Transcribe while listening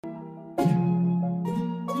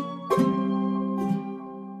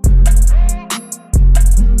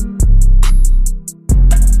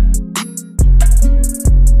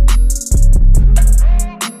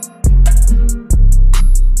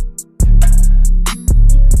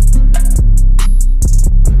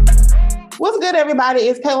good, everybody?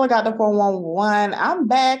 It's Kayla got the 411. I'm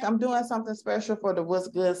back. I'm doing something special for the What's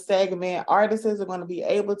Good segment. Artists are going to be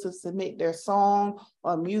able to submit their song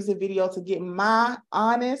or music video to get my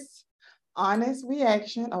honest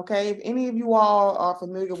reaction. Okay, if any of you all are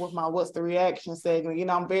familiar with my What's the Reaction segment, you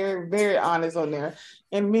know I'm very, very honest on there,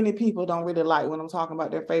 and many people don't really like when I'm talking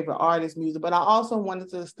about their favorite artist music. But I also wanted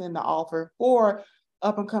to extend the offer for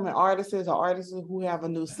up-and-coming artists or artists who have a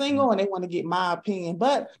new single and they want to get my opinion.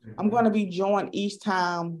 But I'm going to be joined each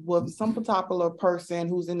time with some particular person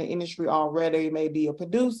who's in the industry already, maybe a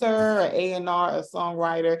producer, an A&R, a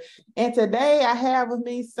songwriter. And today I have with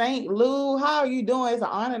me St. Lou. How are you doing? It's an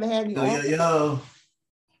honor to have you on. Yo.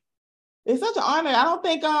 It's such an honor. I don't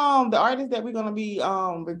think the artist that we're going to be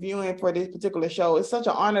reviewing for this particular show, it's such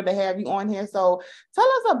an honor to have you on here. So tell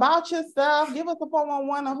us about yourself. Give us a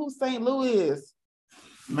 411 on who St. Lou is.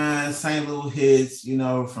 Man, St. Louis hits,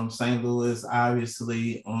 from St. Louis,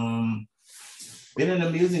 obviously. Been in the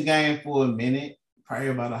music game for a minute, probably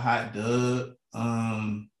about a hot dub.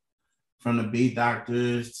 From the Beat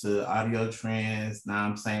Doctors to Audio Trends, now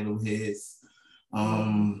I'm St. Louis hits.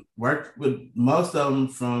 Worked with most of them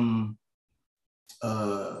from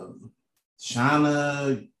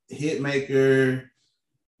Shauna, Hitmaker,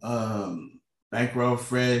 Bankroll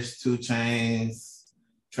Fresh, 2 Chainz,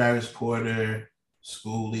 Travis Porter,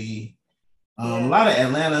 Schoolie, a lot of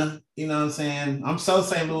Atlanta, you know what I'm saying? I'm so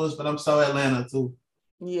St. Louis, but I'm so Atlanta too.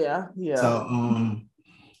 Yeah. So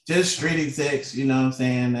just street execs, you know what I'm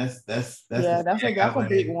saying? That's a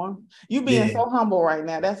big one. You being so humble right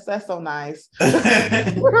now. That's so nice.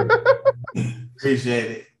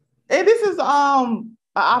 Appreciate it. And this is an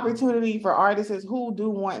opportunity for artists who do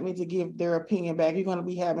want me to give their opinion back. You're going to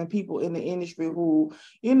be having people in the industry who,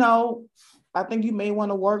 I think you may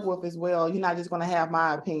want to work with as well. You're not just going to have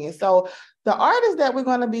my opinion. So the artist that we're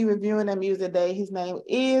going to be reviewing their music today, his name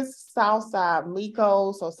is Southside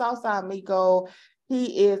Miko. So Southside Miko,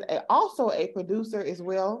 he is also a producer as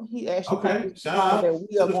well. He actually produced a song that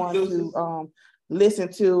we are going to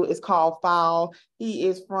listen to. It's called Foul. He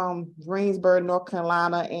is from Greensboro, North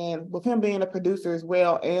Carolina. And with him being a producer as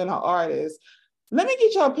well and an artist, let me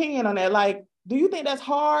get your opinion on that. Like, do you think that's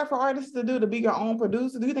hard for artists to do, to be your own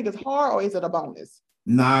producer? Do you think it's hard or is it a bonus?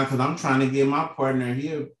 Nah, because I'm trying to get my partner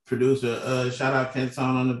here, producer, shout out Kenton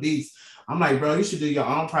on the beats. I'm like, bro, you should do your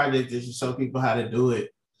own project just to show people how to do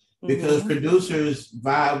it. Because producers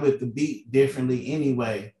vibe with the beat differently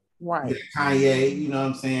anyway. Right. Kanye, you know what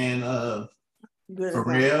I'm saying? For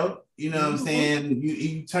real, you know what I'm saying?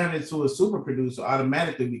 You turn into a super producer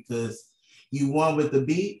automatically because you won with the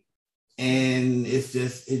beat and it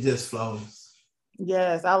just flows.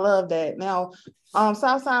 Yes, I love that. Now,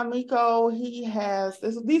 Southside Miko,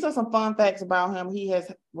 these are some fun facts about him. He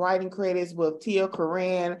has writing credits with Tia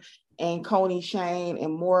Corinne and Coney Shane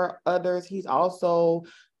and more others. He's also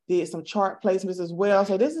did some chart placements as well.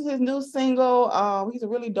 So this is his new single. He's a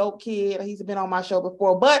really dope kid. He's been on my show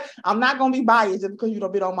before, but I'm not going to be biased just because you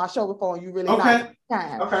don't been on my show before and you really not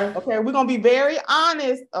time. Okay. We're going to be very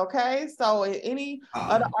honest. Okay. So any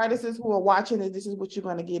other artists who are watching this is what you're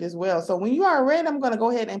going to get as well. So when you are ready, I'm going to go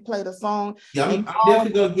ahead and play the song. Yeah, I'm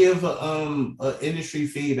definitely going to give a industry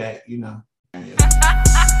feedback, Yeah.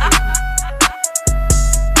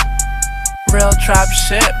 Real trap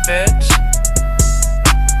shit, bitch.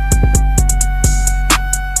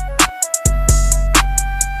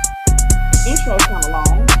 Intro kind of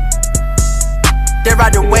long. They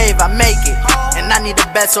ride the wave, I make it. And I need a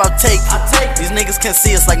bet, so I'll take it. These niggas can't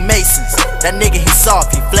see us like Masons. That nigga, he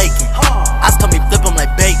soft, he flaking. I told me flip him like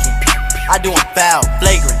bacon. I do him foul,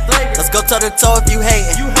 flagrant. Let's go toe to toe if you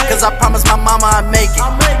hating. Cause I promised my mama I'd make it.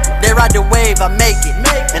 They ride the wave, I make it.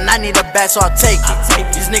 And I need a bet, so I'll take it.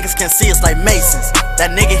 These niggas can't see us like Masons.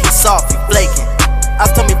 That nigga, he soft, he flaking. I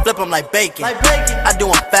told me flip him like bacon. I do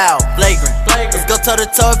him foul, flagrant. Let's go toe to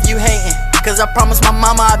toe if you hating. Cause I promised my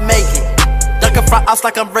mama I'd make it. Duckin' front outs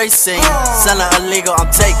like I'm racing. Selling illegal, I'm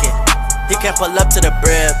taking. He can't pull up to the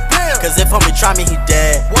brib. Cause if homie try me, he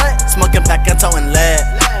dead. Smoking back and towing lead.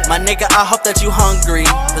 My nigga, I hope that you hungry.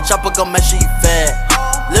 The chopper gon' make sure you fed.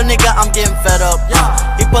 Lil' nigga, I'm getting fed up.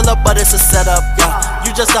 He pull up, but it's a setup.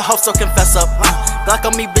 You just a hoe, so confess up. Glock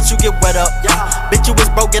on me, bitch, you get wet up. Bitch, you was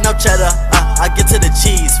broke, get no cheddar. I get to the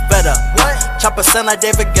cheese, fed up. Chopper sound like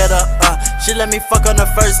David Guetta. She let me fuck on the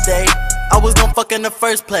first day. I was gon' fuck in the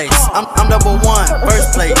first place. I'm number one,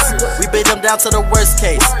 first place. We beat them down to the worst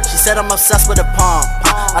case. She said I'm obsessed with a palm.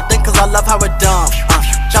 I think cause I love how it dumb.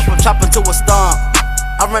 Chop him to a stomp.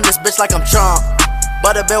 I run this bitch like I'm Trump.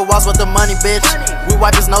 Butterbill walls with the money, bitch. We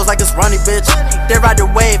wipe his nose like it's runny, bitch. They ride the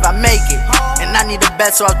wave, I make it. And and I need a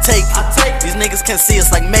bet, so I'll take it. These niggas can see us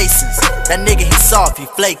like Masons. That nigga, he soft, he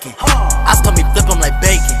flaking. I told me flip him like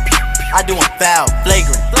bacon. I do him foul,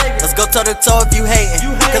 flagrant. Let's go toe to toe if you hating,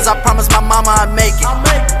 cause I promised my mama I'd make it.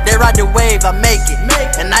 They ride the wave, I make it,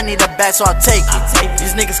 and I need a bet, so I'll take it.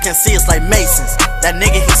 These niggas can see us like Masons. That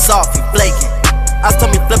nigga, he soft, he flaking. I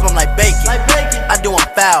told me flip him like bacon. I do him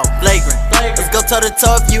foul, flagrant. Let's go toe to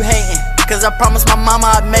toe if you hating, cause I promised my mama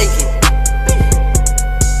I'd make it.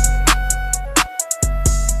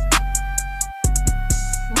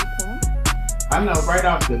 I know right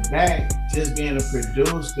off the bat, just being a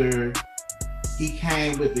producer, he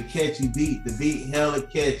came with the catchy beat. The beat hella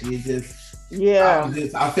catchy. It just, yeah.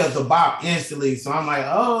 I felt the bop instantly. So I'm like,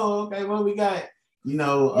 oh, okay, what we got? You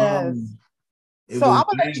know, yes. So I'm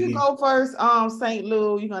gonna let you go first, St.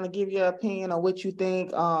 Lou. You're gonna give your opinion on what you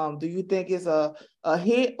think. Do you think it's a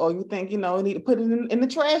hit, or you think, you know, you need to put it in the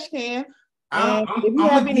trash can? And if you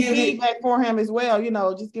have any feedback for him as well, you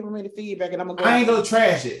know, just give him any feedback, and I'm gonna go. I ain't gonna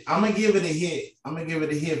trash it. I'm gonna give it a hit. I'm gonna give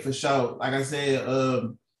it a hit for sure. Like I said,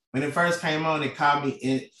 when it first came on, it caught me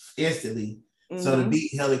instantly. Mm-hmm. So the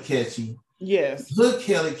beat hella catchy. Yes. Hook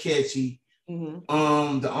hella catchy.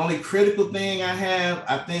 Mm-hmm. The only critical thing I have,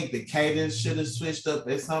 I think the cadence should have switched up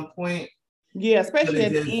at some point. Yeah, especially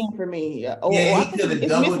at the end for me. Yeah, he could have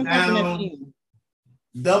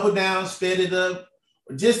doubled down, sped it up,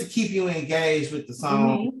 just to keep you engaged with the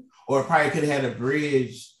song. Mm-hmm. Or probably could have had a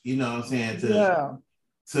bridge, you know what I'm saying,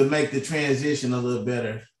 to make the transition a little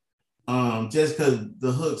better. Just because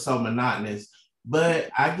the hook's so monotonous. But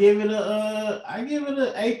I give it a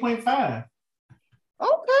 8.5.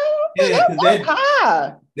 Okay, yeah, that's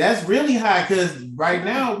high. That's really high, because right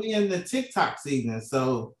now we in the TikTok season,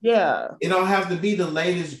 so yeah, it don't have to be the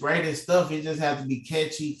latest, greatest stuff. It just has to be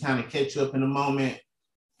catchy, kind of catch you up in the moment,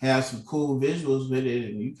 have some cool visuals with it,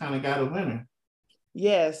 and you kind of got a winner.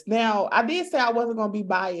 Yes. Now, I did say I wasn't going to be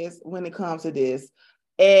biased when it comes to this.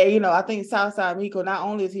 And, you know, I think Southside Miko, not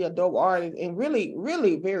only is he a dope artist and really,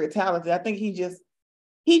 really very talented, I think he just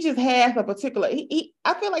has a particular,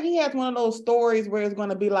 I feel like he has one of those stories where it's going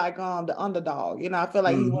to be like the underdog. You know, I feel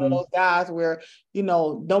like he's one of those guys where, you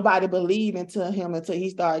know, nobody believed into him until he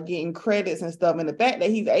started getting credits and stuff. And the fact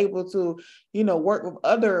that he's able to, you know, work with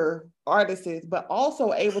other artists, but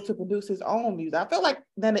also able to produce his own music. I feel like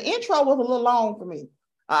then the intro was a little long for me.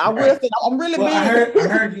 I will say I'm really big. I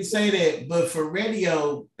heard you say that, but for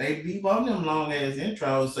radio, they be on them long ass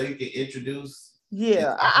intros so you can introduce.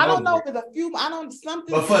 Yeah, I don't know if it's a few.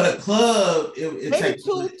 Something. But for the club, it maybe takes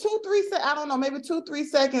 2-3 seconds. I don't know, maybe 2-3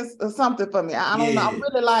 seconds or something for me. I don't know. I'm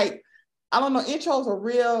really like, I don't know. Intros are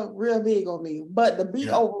real big on me, but the beat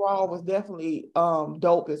overall was definitely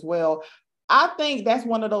dope as well. I think that's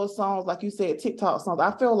one of those songs, like you said, TikTok songs.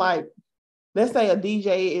 I feel like, let's say a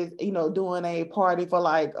DJ is, you know, doing a party for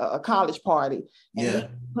like a college party, and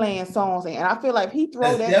playing songs, and I feel like he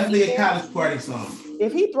throw that definitely a college party song.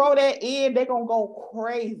 If he throw that in, they're gonna go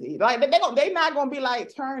crazy. Like they're not gonna be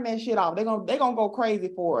like, turn that shit off. They're gonna go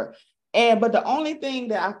crazy for it. But the only thing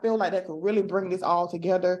that I feel like that could really bring this all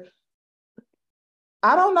together,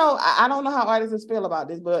 I don't know. I don't know how artists feel about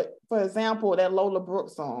this, but for example, that Lola Brooke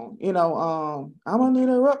song, you know, I'm gonna need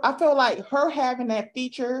a rook. I feel like her having that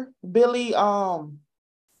feature, Billy,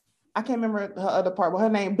 I can't remember her other part, but her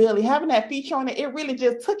name Billy, having that feature on it, it really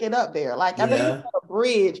just took it up there. Like I think it's a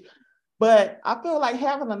bridge, but I feel like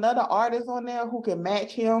having another artist on there who can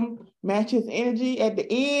match his energy at the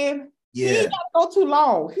end. He ain't gotta go too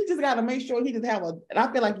long. He just gotta make sure he just have and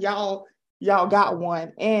I feel like y'all got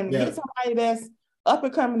one, and get somebody that's up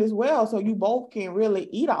and coming as well, so you both can really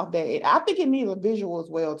eat off that. I think it needs a visual as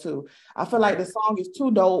well too. I feel like the song is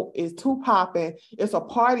too dope, it's too popping, it's a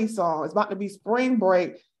party song, it's about to be spring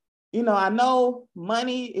break. You know, I know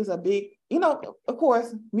money is a big, you know, of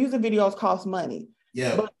course, music videos cost money.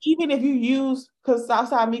 Yeah. But even if you use, because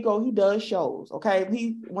Southside Miko, he does shows, okay?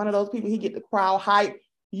 He's one of those people, he get the crowd hype.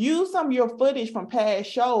 Use some of your footage from past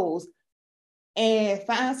shows and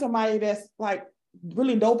find somebody that's like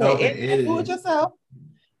really dope at it. Do it yourself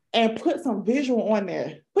and put some visual on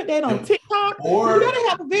there. Put that on TikTok. Or you gotta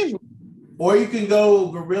have a visual. Or you can go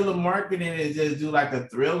guerrilla marketing and just do like a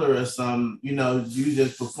thriller or something, you know, you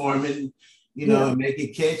just perform it, you know, and make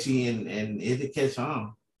it catchy and it'll catch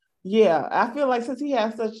on. Yeah, I feel like since he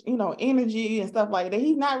has such, you know, energy and stuff like that,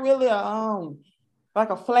 he's not really like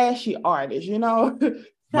a flashy artist, you know.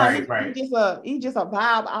 Right. He's just a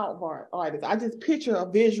vibe out artist. I just picture a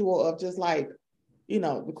visual of just like, you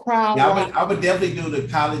know, the crowd. Yeah, I would definitely do the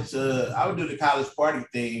college. I would do the college party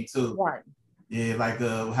thing too. Right. Yeah, like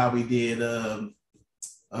how we did that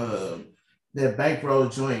bankroll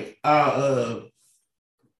joint.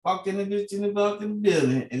 walked in the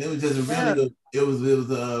building, and it was just a really good. It was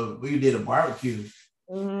we did a barbecue.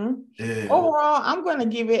 Mm-hmm. Yeah. Overall, I'm going to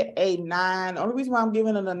give it a 9. The only reason why I'm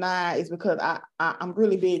giving it a 9 is because I'm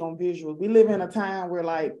really big on visuals. We live in a time where,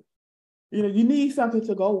 like, you know, you need something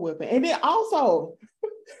to go with it. And then also,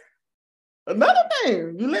 another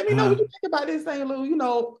thing, you let me know what you think about this thing, Lou. You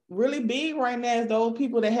know, really big right now is those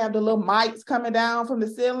people that have the little mics coming down from the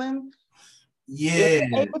ceiling. Yeah. If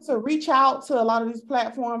you're able to reach out to a lot of these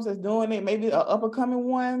platforms that's doing it, maybe an up and coming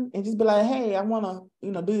one, and just be like, hey, I want to,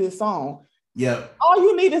 you know, do this song. Yep. All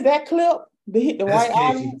you need is that clip to hit the right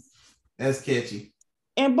audience. That's catchy.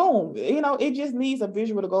 And boom, you know, it just needs a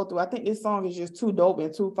visual to go through. I think this song is just too dope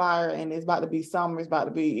and too fire, and it's about to be summer. It's about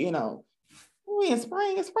to be, you know, we in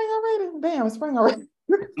spring. It's spring already. Damn, it's spring already.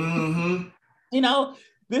 Mm-hmm. You know,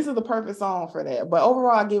 this is the perfect song for that. But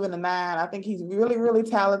overall, I give it a 9. I think he's really, really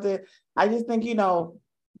talented. I just think, you know,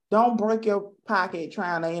 don't break your pocket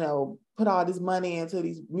trying to, you know, put all this money into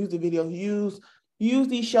these music videos. Use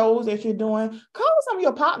these shows that you're doing. Call some of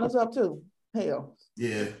your partners up too. Hell.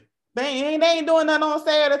 Yeah. They ain't doing nothing on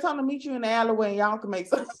Saturday. Tell them to meet you in the alleyway and y'all can make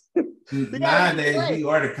some. Nowadays, we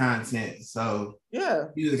order content. So yeah,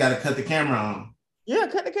 you just got to cut the camera on. Yeah,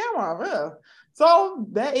 cut the camera off. Yeah. So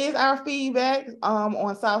that is our feedback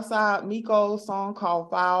on Southside Miko's song called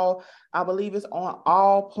Foul. I believe it's on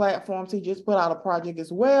all platforms. He just put out a project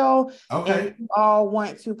as well. Okay. And if you all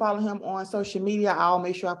want to follow him on social media, I'll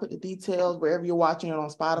make sure I put the details wherever you're watching it on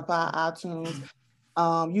Spotify, iTunes,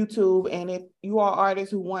 YouTube. And if you are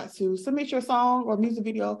artists who want to submit your song or music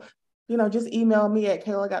video, you know, just email me at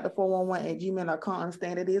kayla.the411@gmail.com.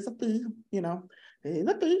 Understand it is a fee, you know. It is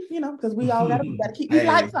a fee, you know, because we all gotta keep these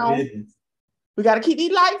lights on. We got to keep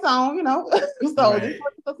these lights on, you know. So this is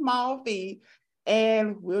a small fee,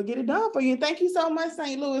 and we'll get it done for you. Thank you so much,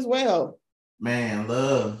 St. Louis. Well, man,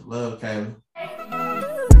 love, Kayla.